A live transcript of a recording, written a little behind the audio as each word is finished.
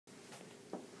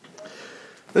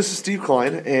This is Steve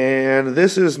Klein, and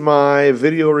this is my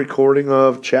video recording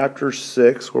of Chapter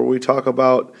 6, where we talk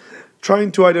about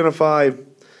trying to identify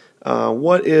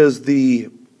what is the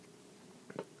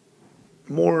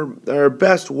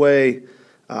best way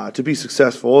to be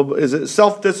successful. Is it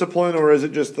self-discipline, or is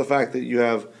it just the fact that you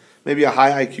have maybe a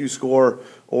high IQ score,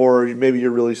 or maybe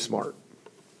you're really smart?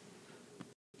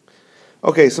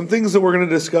 Okay, some things that we're going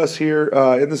to discuss here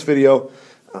in this video.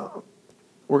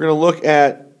 We're going to look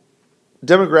at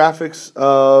demographics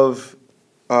of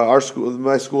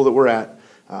my school that we're at.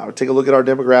 Take a look at our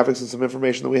demographics and some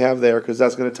information that we have there, because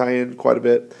that's going to tie in quite a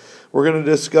bit. We're going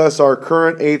to discuss our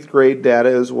current 8th grade data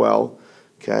as well.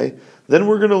 Okay. Then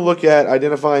we're going to look at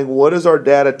identifying what is our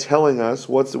data telling us,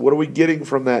 what are we getting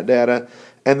from that data,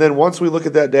 and then once we look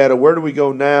at that data, where do we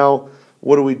go now?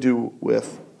 What do we do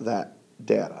with that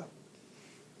data?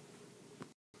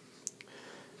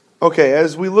 Okay,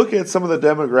 as we look at some of the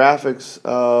demographics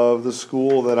of the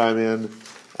school that I'm in,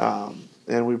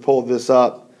 and we pulled this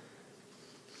up,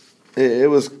 it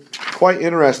was quite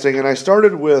interesting, and I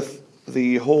started with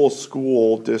the whole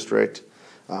school district.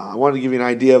 I wanted to give you an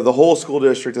idea of the whole school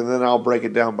district, and then I'll break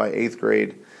it down by 8th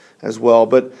grade as well.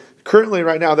 But currently,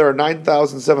 right now, there are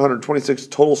 9,726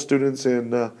 total students in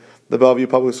the Bellevue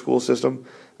Public School System,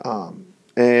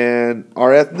 and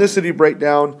our ethnicity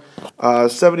breakdown,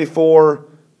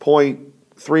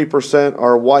 74.3%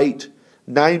 are white,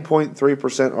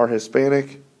 9.3% are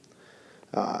Hispanic,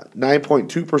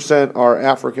 9.2% are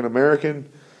African American,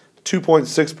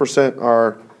 2.6%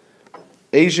 are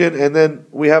Asian, and then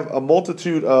we have a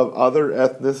multitude of other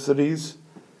ethnicities,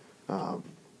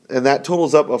 and that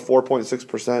totals up of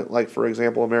 4.6%, like, for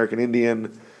example, American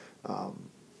Indian,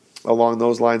 along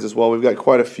those lines as well. We've got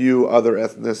quite a few other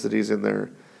ethnicities in there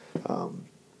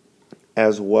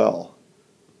as well.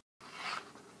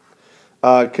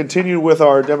 Continue with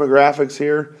our demographics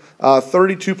here.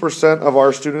 32% of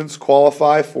our students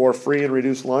qualify for free and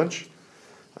reduced lunch.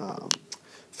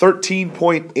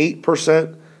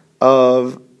 13.8%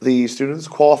 of the students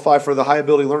qualify for the High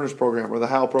Ability Learners Program, or the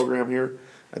HAL program here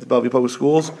at the Bellevue Public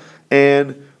Schools.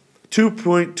 And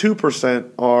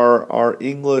 2.2% are our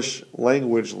English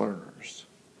language learners.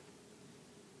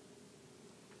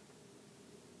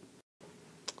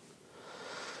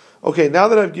 Okay, now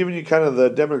that I've given you kind of the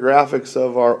demographics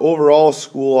of our overall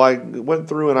school, I went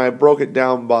through and I broke it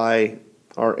down by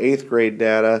our 8th grade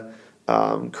data.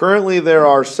 Currently, there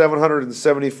are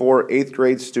 774 8th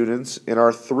grade students in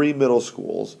our 3 middle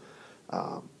schools.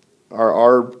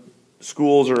 Our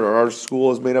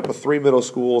school is made up of 3 middle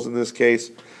schools in this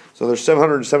case, so there's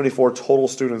 774 total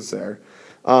students there.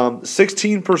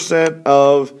 16%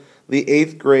 of the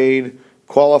 8th grade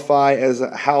qualify as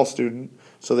a HAL student,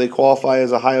 so they qualify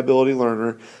as a high ability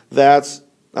learner. That's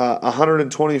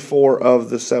 124 of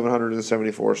the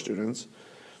 774 students.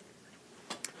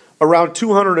 Around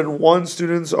 201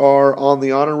 students are on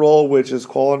the honor roll, which is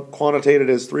quantitated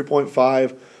as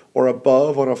 3.5 or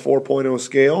above on a 4.0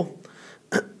 scale.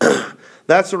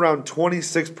 That's around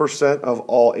 26% of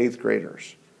all 8th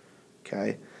graders.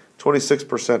 Okay,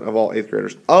 26% of all 8th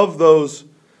graders. Of those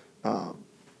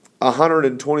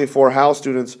 124 HAL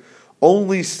students,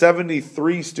 only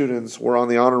 73 students were on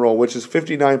the honor roll, which is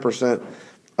 59%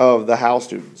 of the HAL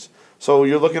students. So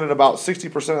you're looking at about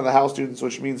 60% of the HAL students,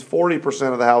 which means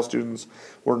 40% of the HAL students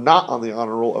were not on the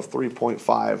honor roll of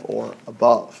 3.5 or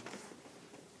above.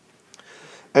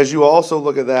 As you also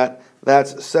look at that,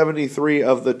 that's 73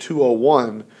 of the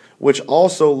 201, which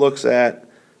also looks at,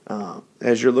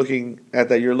 as you're looking at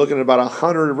that, you're looking at about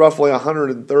roughly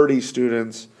 130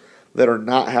 students that are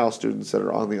not HAL students that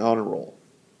are on the honor roll.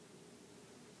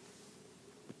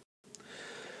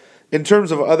 In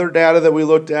terms of other data that we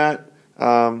looked at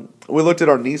our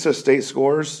NISA state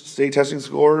scores, state testing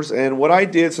scores, and what I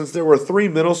did, since there were 3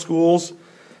 middle schools,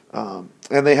 and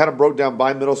they had them broke down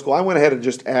by middle school, I went ahead and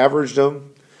just averaged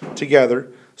them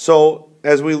together. So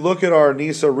as we look at our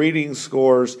NISA reading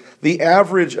scores, the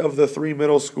average of the 3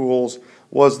 middle schools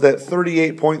was that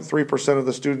 38.3% of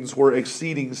the students were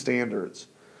exceeding standards,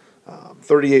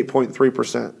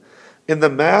 38.3%. In the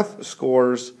math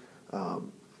scores,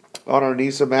 on our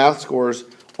NISA math scores,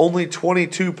 only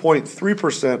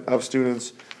 22.3% of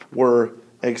students were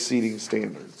exceeding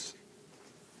standards.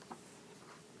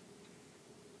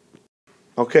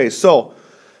 Okay, so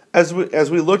as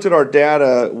we looked at our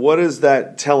data, what is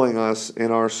that telling us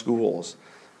in our schools?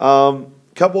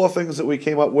 Couple of things that we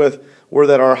came up with were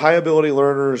that our high ability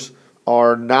learners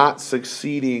are not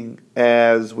succeeding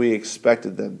as we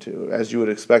expected them to, as you would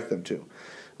expect them to.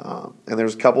 And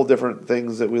there's a couple different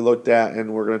things that we looked at,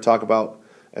 and we're going to talk about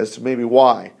as to maybe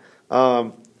why.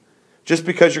 Just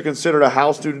because you're considered a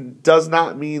HAL student does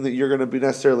not mean that you're going to be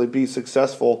necessarily be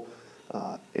successful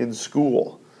in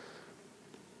school.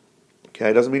 Okay,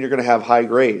 it doesn't mean you're going to have high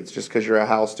grades just because you're a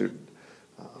HAL student.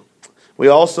 We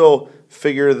also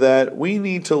figure that we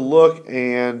need to look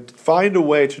and find a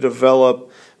way to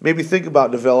develop, maybe think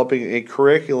about developing a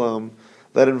curriculum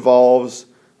that involves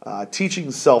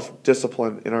teaching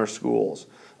self-discipline in our schools.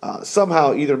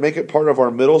 Somehow either make it part of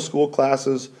our middle school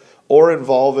classes or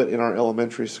involve it in our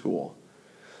elementary school.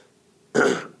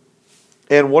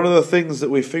 And one of the things that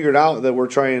we figured out that we're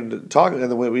trying to talk, and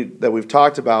that we've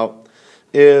talked about,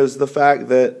 is the fact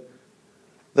that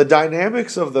the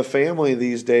dynamics of the family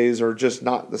these days are just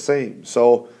not the same.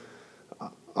 So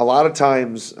a lot of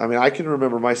times, I mean, I can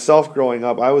remember myself growing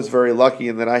up, I was very lucky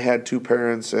in that I had two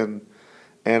parents, and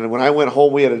when I went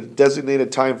home, we had a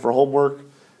designated time for homework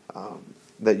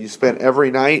that you spent every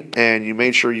night, and you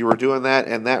made sure you were doing that,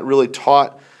 and that really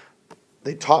taught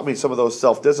me some of those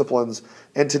self-disciplines.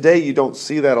 And today you don't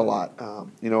see that a lot.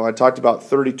 I talked about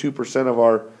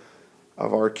 32%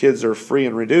 of our kids are free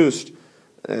and reduced,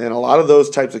 and a lot of those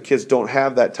types of kids don't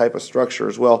have that type of structure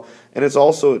as well. And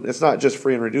it's not just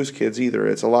free and reduced kids either.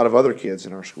 It's a lot of other kids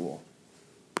in our school.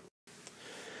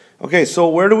 Okay, so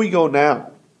where do we go now?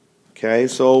 Okay,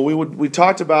 so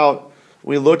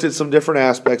we looked at some different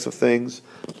aspects of things,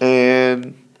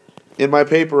 and in my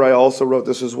paper I also wrote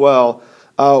this as well.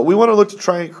 We want to look to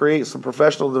try and create some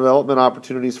professional development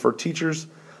opportunities for teachers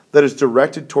that is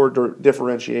directed toward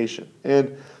differentiation.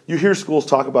 And you hear schools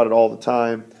talk about it all the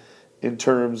time in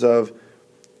terms of,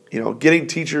 getting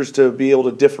teachers to be able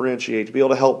to differentiate, to be able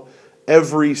to help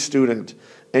every student.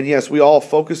 And yes, we all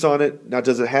focus on it. Now,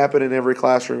 does it happen in every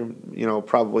classroom?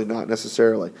 Probably not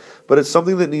necessarily. But it's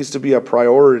something that needs to be a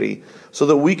priority so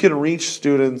that we can reach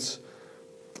students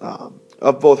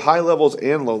of both high levels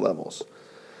and low levels.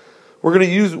 We're going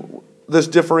to use this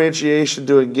differentiation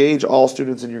to engage all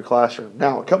students in your classroom.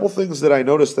 Now, a couple things that I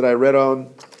noticed that I read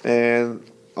on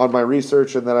my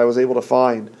research and that I was able to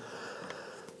find.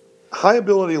 High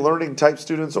ability learning type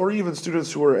students, or even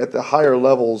students who are at the higher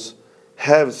levels,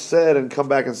 have said and come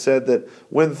back and said that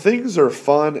when things are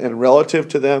fun and relative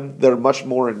to them, they're much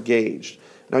more engaged.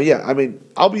 Now,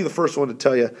 I'll be the first one to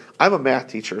tell you, I'm a math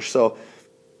teacher, so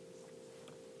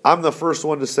I'm the first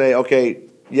one to say, okay,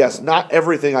 yes, not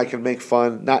everything I can make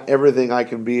fun, not everything I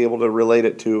can be able to relate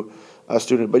it to a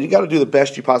student, but you got to do the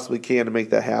best you possibly can to make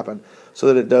that happen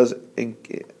so that it does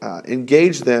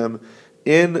engage them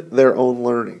in their own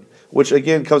learning, which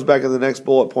again comes back to the next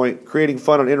bullet point, creating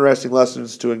fun and interesting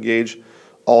lessons to engage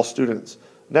all students.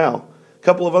 Now, a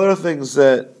couple of other things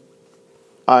that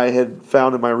I had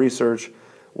found in my research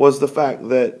was the fact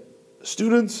that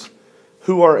students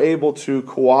who are able to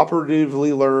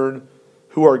cooperatively learn,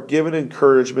 who are given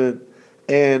encouragement,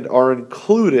 and are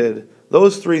included,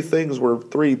 those three things were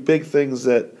three big things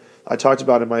that I talked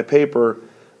about in my paper.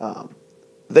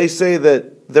 They say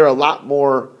that they're a lot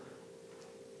more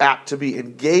apt to be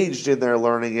engaged in their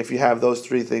learning if you have those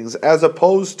three things, as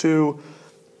opposed to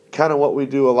kind of what we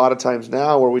do a lot of times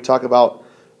now where we talk about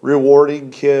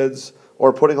rewarding kids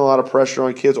or putting a lot of pressure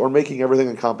on kids or making everything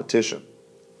a competition.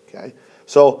 Okay?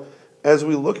 So as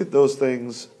we look at those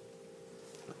things,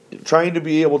 trying to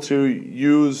be able to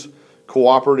use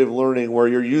cooperative learning where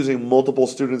you're using multiple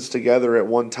students together at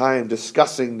one time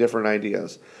discussing different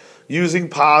ideas, using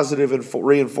positive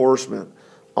reinforcement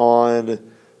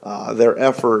on their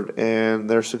effort and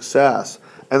their success,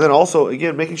 and then also,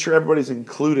 again, making sure everybody's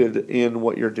included in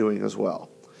what you're doing as well.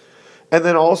 And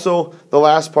then also, the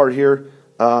last part here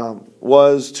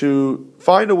was to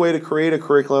find a way to create a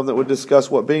curriculum that would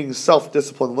discuss what being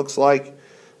self-disciplined looks like,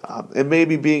 and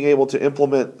maybe being able to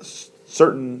implement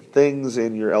certain things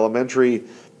in your elementary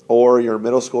or your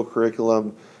middle school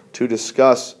curriculum to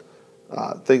discuss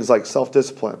things like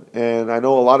self-discipline. And I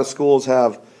know a lot of schools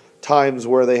have times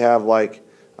where they have like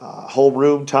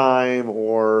homeroom time,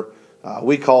 or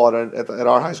we call it at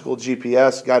our high school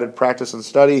GPS, guided practice and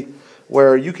study,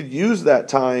 where you could use that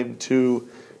time to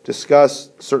discuss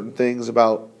certain things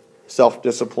about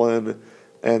self-discipline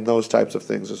and those types of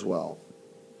things as well.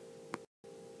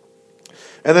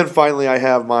 And then finally, I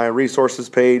have my resources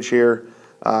page here,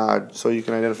 so you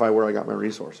can identify where I got my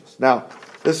resources. Now,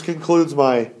 this concludes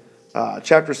my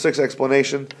Chapter 6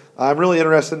 explanation. I'm really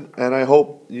interested, and I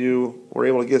hope you were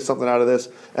able to get something out of this,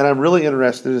 and I'm really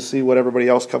interested to see what everybody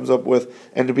else comes up with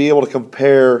and to be able to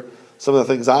compare some of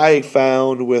the things I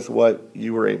found with what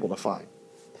you were able to find.